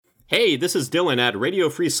Hey, this is Dylan at Radio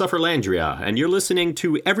Free Sufferlandria, and you're listening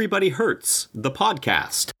to Everybody Hurts, the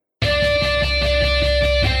podcast.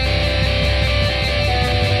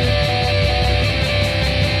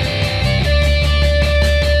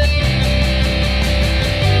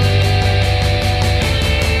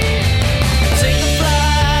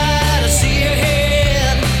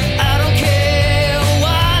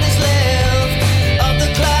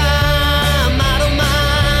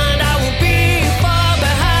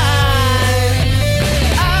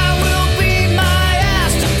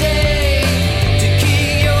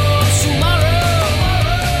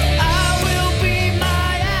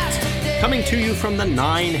 To you from the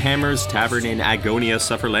Nine Hammers Tavern in Agonia,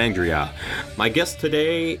 Sufferlandria. My guest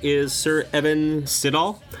today is Sir Evan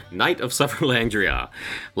Siddall, Knight of Sufferlandria.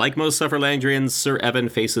 Like most Sufferlandrians, Sir Evan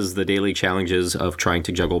faces the daily challenges of trying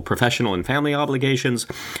to juggle professional and family obligations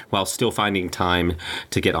while still finding time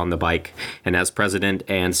to get on the bike. And as president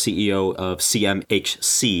and CEO of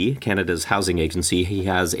CMHC, Canada's housing agency, he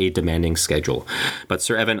has a demanding schedule. But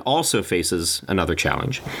Sir Evan also faces another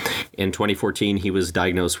challenge. In 2014, he was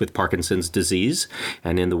diagnosed with Parkinson's disease,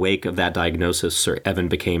 and in the wake of that diagnosis, Sir Evan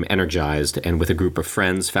became energized and with a group of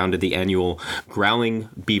friends founded the annual Growling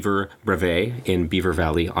Beaver Brevet in Beaver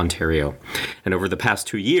Valley, Ontario. And over the past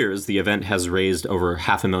 2 years, the event has raised over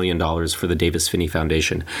 $500,000 for the Davis Phinney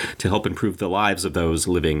Foundation to help improve the lives of those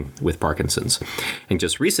living with Parkinson's. And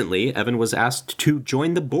just recently, Evan was asked to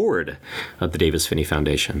join the board of the Davis Phinney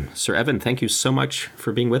Foundation. Sir Evan, thank you so much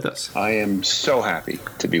for being with us. I am so happy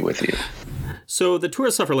to be with you. So the Tour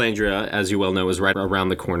of Sufferlandria, as you well know, is right around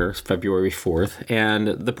the corner, February 4th. And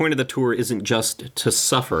the point of the tour isn't just to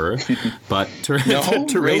suffer, but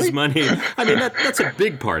to raise money. I mean, that's a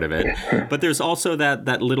big part of it. But there's also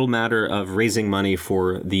that little matter of raising money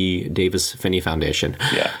for the Davis Phinney Foundation.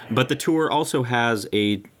 Yeah. But the tour also has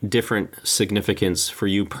a different significance for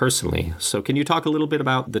you personally. So can you talk a little bit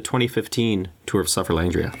about the 2015 Tour of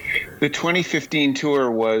Sufferlandria? The 2015 tour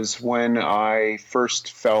was when I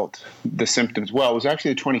first felt the symptoms. Well, it was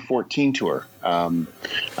actually the 2014 tour.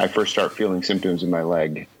 I first started feeling symptoms in my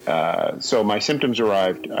leg. So my symptoms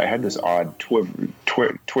arrived. I had this odd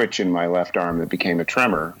twitch in my left arm that became a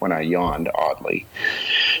tremor when I yawned oddly.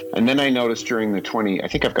 And then I noticed during the I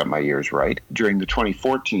think I've got my years right, during the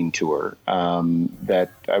 2014 tour,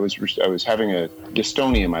 that I was having a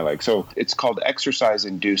dystonia in my leg. So it's called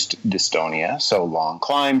exercise-induced dystonia. So long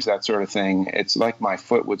climbs, that sort of thing. It's like my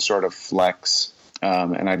foot would sort of flex,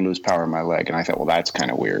 and I'd lose power in my leg. And I thought, well, that's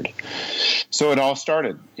kind of weird. So it all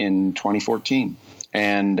started in 2014.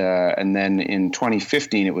 And then in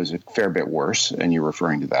 2015, it was a fair bit worse, and you're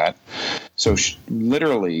referring to that. So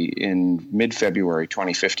literally in mid-February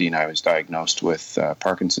 2015, I was diagnosed with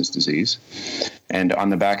Parkinson's disease. And on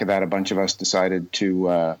the back of that, a bunch of us decided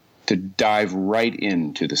to dive right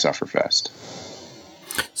into the Sufferfest.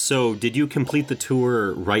 So did you complete the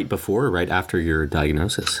tour right before or right after your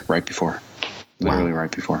diagnosis? Right before. Literally right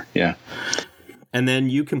before, yeah. And then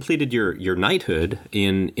you completed your knighthood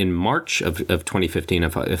in March of 2015,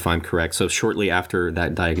 if I'm correct. So shortly after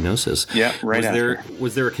that diagnosis. Yeah, right after.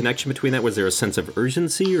 Was there a connection between that? Was there a sense of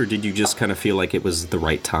urgency, or did you just kind of feel like it was the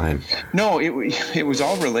right time? No, it was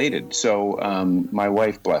all related. So my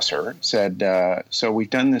wife, bless her, said, so we've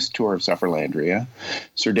done this tour of Sufferlandria.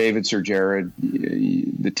 Sir David, Sir Jared,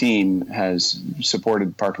 the team has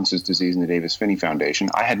supported Parkinson's disease in the Davis Phinney Foundation.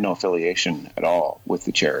 I had no affiliation at all with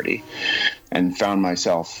the charity, and found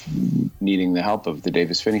myself needing the help of the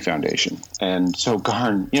Davis Phinney Foundation. And so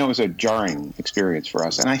Garn, it was a jarring experience for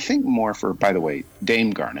us. And I think more for, by the way, Dame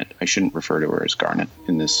Garnet. I shouldn't refer to her as Garnet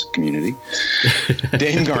in this community.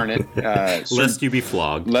 Dame Garnet. Lest you be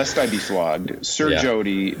flogged. Lest I be flogged. Sir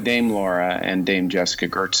Jody, Dame Laura, and Dame Jessica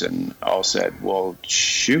Gertzen all said, well,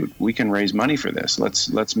 shoot, we can raise money for this.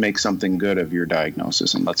 Let's make something good of your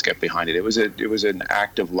diagnosis and let's get behind it. It was an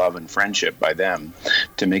act of love and friendship by them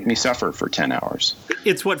to make me suffer for 10 hours.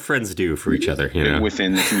 It's what friends do for each other,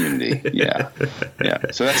 within the community. Yeah.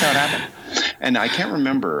 So that's how it happened. And I can't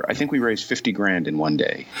remember. I think we raised $50,000 in one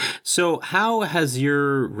day. So how has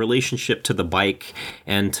your relationship to the bike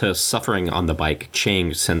and to suffering on the bike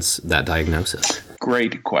changed since that diagnosis?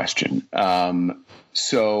 Great question.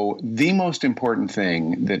 So the most important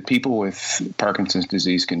thing that people with Parkinson's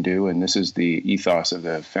disease can do, and this is the ethos of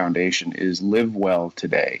the foundation, is live well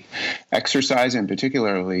today. Exercise, and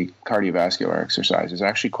particularly cardiovascular exercise, is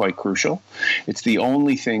actually quite crucial. It's the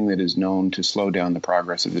only thing that is known to slow down the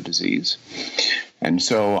progress of the disease. And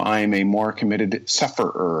so I'm a more committed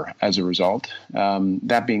sufferer as a result.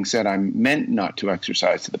 That being said, I'm meant not to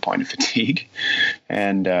exercise to the point of fatigue.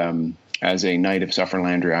 And as a knight of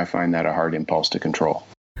Sufferlandria, I find that a hard impulse to control.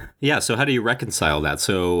 Yeah. So how do you reconcile that?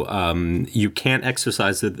 So you can't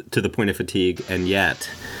exercise to the point of fatigue, and yet.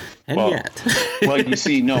 Well, you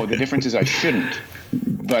see, no, the difference is I shouldn't,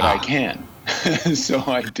 but I can. So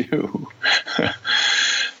I do.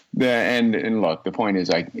 And look, the point is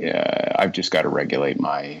I've just got to regulate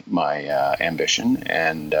my ambition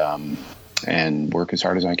and work as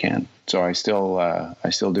hard as I can. So I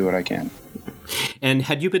still do what I can. And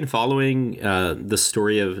had you been following the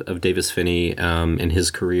story of Davis Phinney and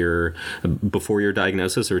his career before your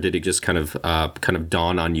diagnosis, or did it just kind of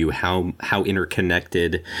dawn on you how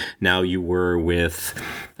interconnected now you were with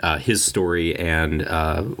his story and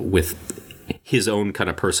with his own kind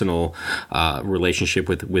of personal relationship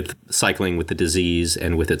with cycling, with the disease,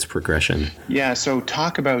 and with its progression? Yeah, so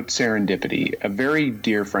talk about serendipity. A very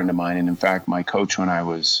dear friend of mine, and in fact, my coach when I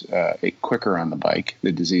was quicker on the bike,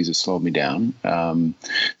 the disease has slowed me down.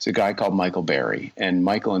 It's a guy called Michael Barry. And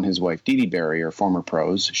Michael and his wife, Dee Dee Barry, are former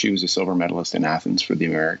pros. She was a silver medalist in Athens for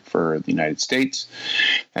the United States.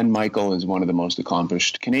 And Michael is one of the most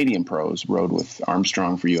accomplished Canadian pros, rode with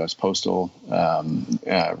Armstrong for U.S. Postal,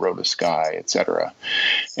 rode with Sky, etc.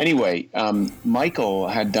 Anyway, Michael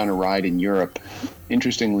had done a ride in Europe,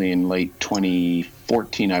 interestingly, in late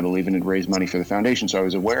 2014, I believe, and had raised money for the foundation. So I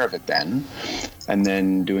was aware of it then. And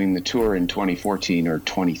then doing the tour in 2014 or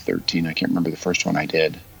 2013, I can't remember the first one I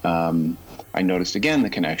did. I noticed again the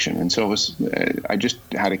connection. And so it was, I just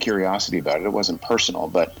had a curiosity about it. It wasn't personal,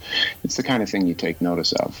 but it's the kind of thing you take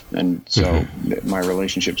notice of. And so my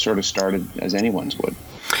relationship sort of started as anyone's would.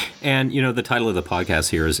 And, the title of the podcast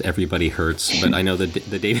here is Everybody Hurts, but I know that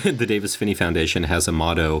the Davis Phinney Foundation has a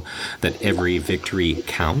motto that every victory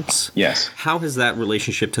counts. Yes. How has that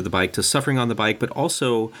relationship to the bike, to suffering on the bike, but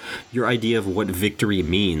also your idea of what victory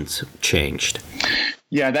means changed?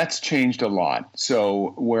 Yeah, that's changed a lot.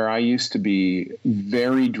 So where I used to be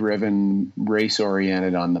very driven,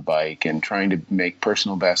 race-oriented on the bike and trying to make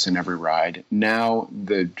personal bests in every ride, now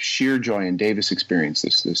the sheer joy, and Davis experienced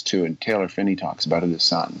this too, and Taylor Phinney talks about it, his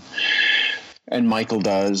son. And Michael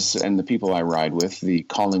does, and the people I ride with, the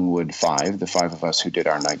Collingwood Five, the five of us who did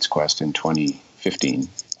our Knight's Quest in 2015.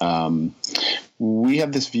 We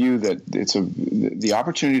have this view that the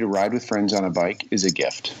opportunity to ride with friends on a bike is a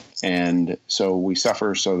gift. And so we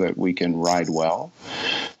suffer so that we can ride well.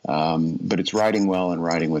 But it's riding well and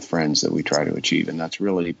riding with friends that we try to achieve. And that's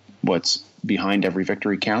really what's behind every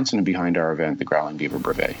victory counts and behind our event, the Growling Beaver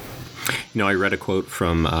Brevet. I read a quote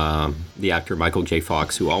from the actor Michael J.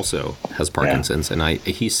 Fox, who also has Parkinson's, and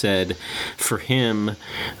he said for him,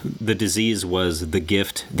 the disease was the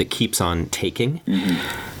gift that keeps on taking.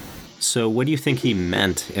 Mm-hmm. So what do you think he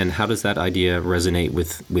meant, and how does that idea resonate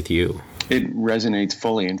with you? It resonates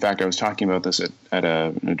fully. In fact, I was talking about this at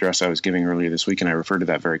an address I was giving earlier this week, and I referred to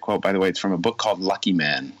that very quote. By the way, it's from a book called Lucky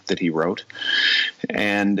Man that he wrote.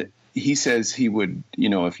 And he says he would,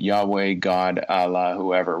 if Yahweh, God, Allah,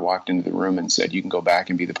 whoever walked into the room and said, you can go back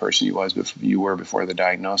and be the person you were before the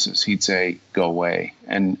diagnosis, he'd say, go away.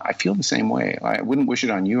 And I feel the same way. I wouldn't wish it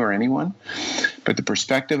on you or anyone, but the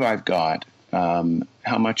perspective I've got,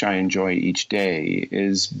 how much I enjoy each day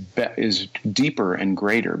is deeper and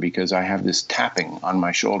greater because I have this tapping on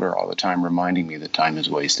my shoulder all the time, reminding me that time is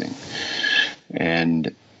wasting.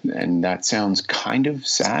 And that sounds kind of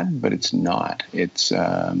sad, but it's not. It's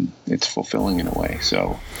fulfilling in a way.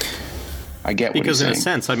 So I get what he's saying. Because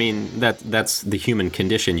in a sense, that's the human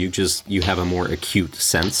condition. You have a more acute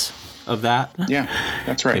sense of that. Yeah,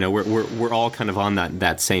 that's right. We're all kind of on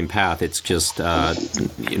that same path. It's just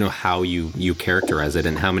how you characterize it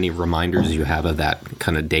and how many reminders you have of that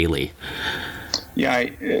kind of daily. Yeah,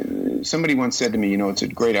 somebody once said to me, it's a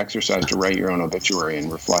great exercise to write your own obituary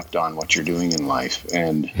and reflect on what you're doing in life.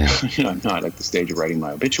 And I'm not at the stage of writing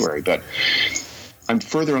my obituary, but I'm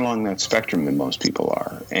further along that spectrum than most people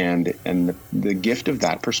are. And the gift of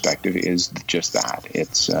that perspective is just that.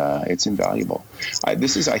 It's invaluable.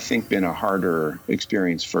 This has, I think, been a harder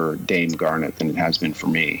experience for Dame Garnet than it has been for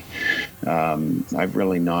me. I've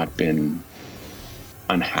really not been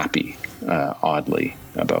unhappy, oddly,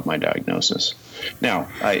 about my diagnosis. Now,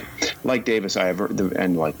 like Davis,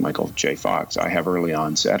 and like Michael J. Fox, I have early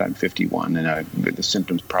onset. I'm 51, and the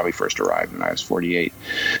symptoms probably first arrived when I was 48.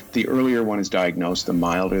 The earlier one is diagnosed, the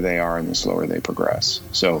milder they are and the slower they progress.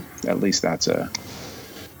 So at least that's a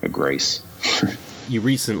grace. You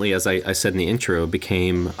recently, as I said in the intro,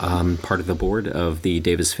 became part of the board of the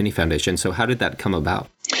Davis Phinney Foundation. So how did that come about?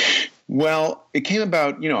 Well, it came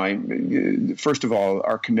about, first of all,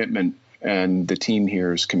 our commitment and the team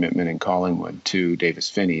here's commitment in Collingwood to Davis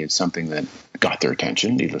Phinney is something that got their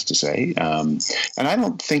attention, needless to say. And I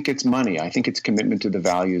don't think it's money. I think it's commitment to the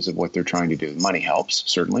values of what they're trying to do. Money helps,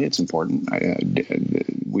 certainly. It's important.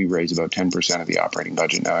 we raise about 10% of the operating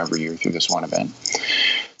budget now every year through this one event.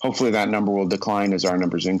 Hopefully that number will decline as our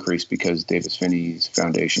numbers increase because Davis Phinney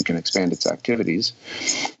Foundation can expand its activities.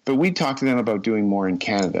 But we talked to them about doing more in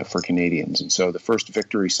Canada for Canadians. And so the first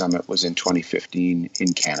Victory Summit was in 2015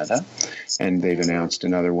 in Canada, and they've announced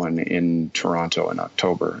another one in Toronto in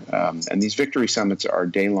October. And these Victory Summits are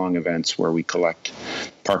day-long events where we collect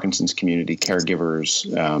Parkinson's community caregivers,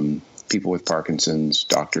 people with Parkinson's,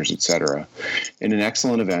 doctors, etc., in an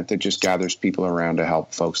excellent event that just gathers people around to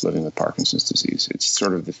help folks living with Parkinson's disease. It's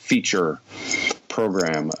sort of the feature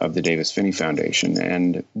program of the Davis Phinney Foundation,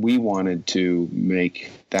 and we wanted to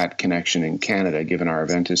make that connection in Canada, given our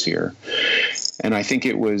event is here. And I think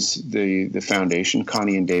it was the foundation,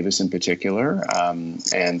 Connie and Davis in particular,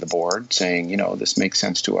 and the board saying, this makes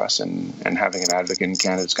sense to us, and having an advocate in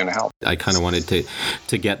Canada is going to help. I kind of wanted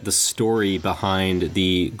to get the story behind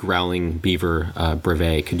the growling beaver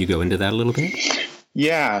brevet. Could you go into that a little bit?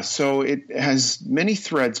 Yeah, so it has many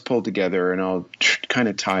threads pulled together, and I'll kind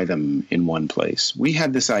of tie them in one place. We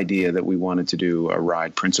had this idea that we wanted to do a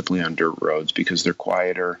ride principally on dirt roads because they're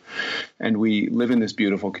quieter, and we live in this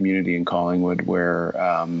beautiful community in Collingwood where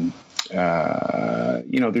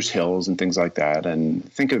there's hills and things like that. And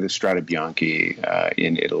think of the Strada Bianchi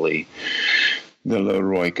in Italy, the La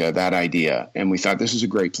Roica, that idea. And we thought this is a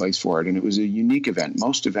great place for it. And it was a unique event.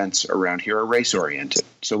 Most events around here are race oriented.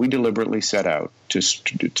 So we deliberately set out to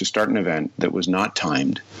start an event that was not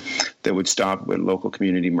timed, that would stop with local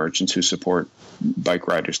community merchants who support bike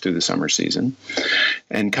riders through the summer season,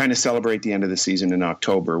 and kind of celebrate the end of the season in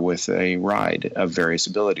October with a ride of various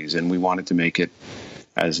abilities. And we wanted to make it,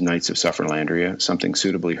 as Knights of Sufferlandria, something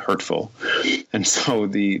suitably hurtful. And so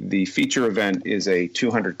the feature event is a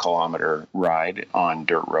 200-kilometer ride on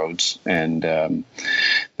dirt roads. And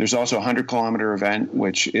there's also a 100-kilometer event,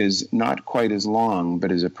 which is not quite as long,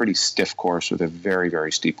 but is a pretty stiff course with a very,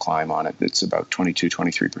 very steep climb on it. It's about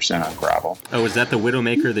 23% on gravel. Oh, is that the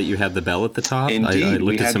Widowmaker that you had the bell at the top? Indeed. I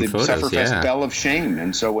looked at some photos. Sufferfest bell of shame.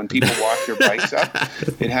 And so when people walked their bikes up,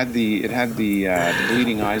 it had the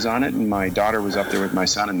bleeding eyes on it. And my daughter was up there with my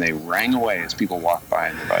son, and they rang away as people walked by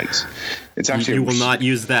on their bikes. It's actually you will not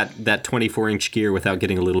use that 24-inch gear without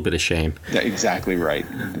getting a little bit of shame. Exactly right.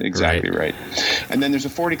 Right. And then there's a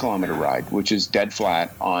 40-kilometer ride, which is dead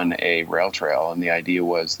flat on a rail trail. And the idea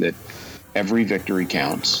was that every victory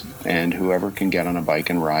counts, and whoever can get on a bike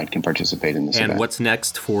and ride can participate in this event. And what's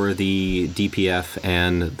next for the DPF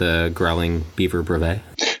and the Growling Beaver Brevet?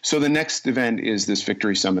 So the next event is this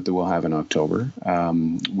Victory Summit that we'll have in October.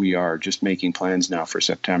 We are just making plans now for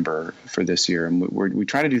September for this year, and we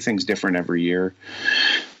try to do things different every year.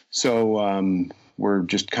 So we're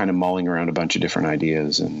just kind of mulling around a bunch of different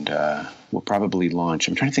ideas, and we'll probably launch.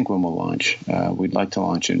 I'm trying to think when we'll launch. We'd like to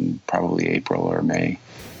launch in probably April or May.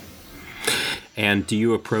 And do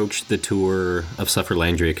you approach the tour of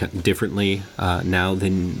Sufferlandria differently now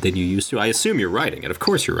than you used to? I assume you're riding it. Of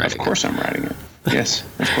course you're riding it. Of course I'm riding it. Yes,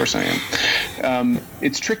 of course I am.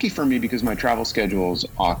 It's tricky for me because my travel schedule is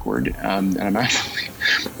awkward, and I'm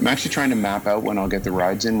actually trying to map out when I'll get the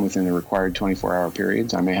rides in within the required 24-hour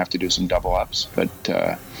periods. I may have to do some double ups, but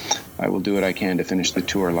I will do what I can to finish the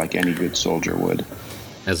tour like any good soldier would.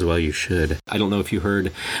 As well you should. I don't know if you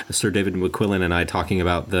heard Sir David McQuillan and I talking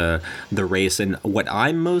about the race, and what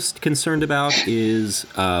I'm most concerned about is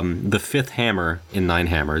the fifth hammer in 9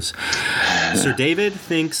 hammers. Sir David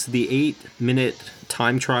thinks the 8-minute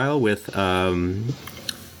time trial with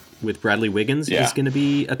Bradley Wiggins is going to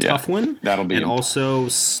be a tough one. That'll be. And also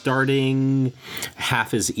starting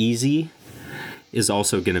half as easy is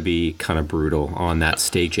also going to be kind of brutal on that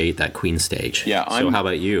stage 8, that Queen stage. Yeah. So how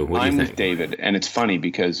about you? What do you think? I'm with David, and it's funny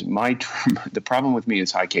because the problem with me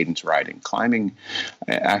is high cadence riding. Climbing,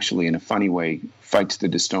 actually, in a funny way, fights the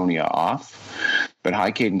dystonia off, but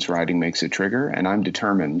high cadence riding makes it trigger, and I'm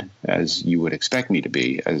determined, as you would expect me to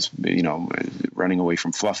be, as running away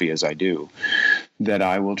from Fluffy as I do, that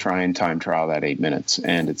I will try and time trial that 8 minutes.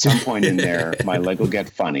 And at some point in there, my leg will get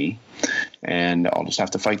funny, and I'll just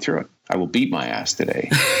have to fight through it. I will beat my ass today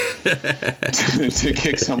to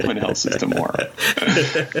kick someone else's tomorrow.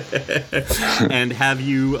 And have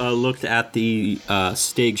you looked at the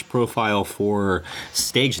stage profile for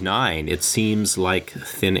stage 9? It seems like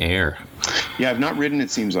thin air. Yeah, I've not ridden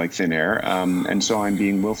It Seems Like Thin Air, and so I'm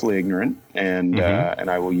being willfully ignorant, and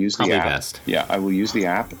I will use the app. Best. Yeah, I will use the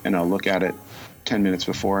app, and I'll look at it 10 minutes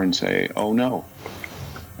before and say, oh no,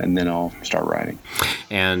 and then I'll start riding.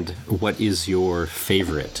 And what is your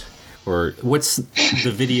favorite? Or what's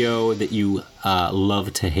the video that you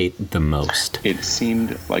love to hate the most? It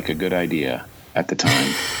seemed like a good idea at the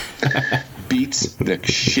time. Beats the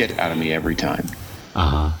shit out of me every time.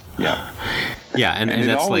 Uh-huh. Yeah. Yeah, and it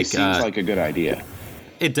that's always seems like a good idea.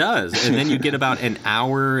 It does. And then you get about an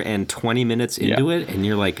hour and 20 minutes into it, and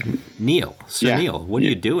you're like, Neil, Neil, what are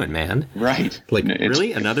you doing, man? Right. Like,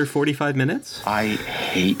 really? Another 45 minutes? I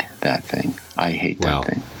hate that thing. I hate that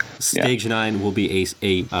thing. Stage 9 will be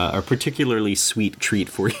a particularly sweet treat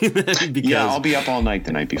for you then. Because, I'll be up all night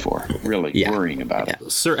the night before, really worrying about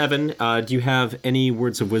it. Sir Evan, do you have any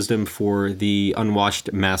words of wisdom for the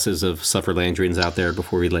unwashed masses of Sufferlandrians out there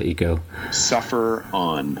before we let you go? Suffer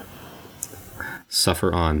on.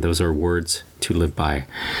 Suffer on. Those are words to live by.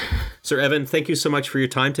 Sir Evan, thank you so much for your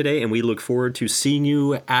time today, and we look forward to seeing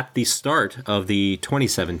you at the start of the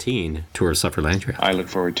 2017 Tour of Sufferlandria. I look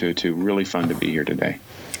forward to it, too. Really fun to be here today.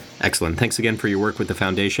 Excellent. Thanks again for your work with the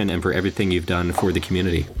foundation and for everything you've done for the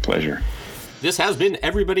community. Pleasure. This has been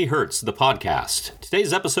Everybody Hurts, the podcast.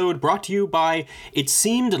 Today's episode brought to you by It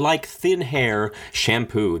Seemed Like Thin Hair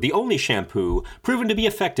Shampoo, the only shampoo proven to be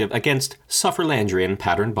effective against Sufferlandrian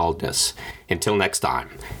pattern baldness. Until next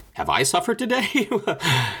time, have I suffered today?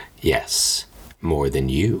 Yes, more than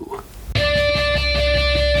you.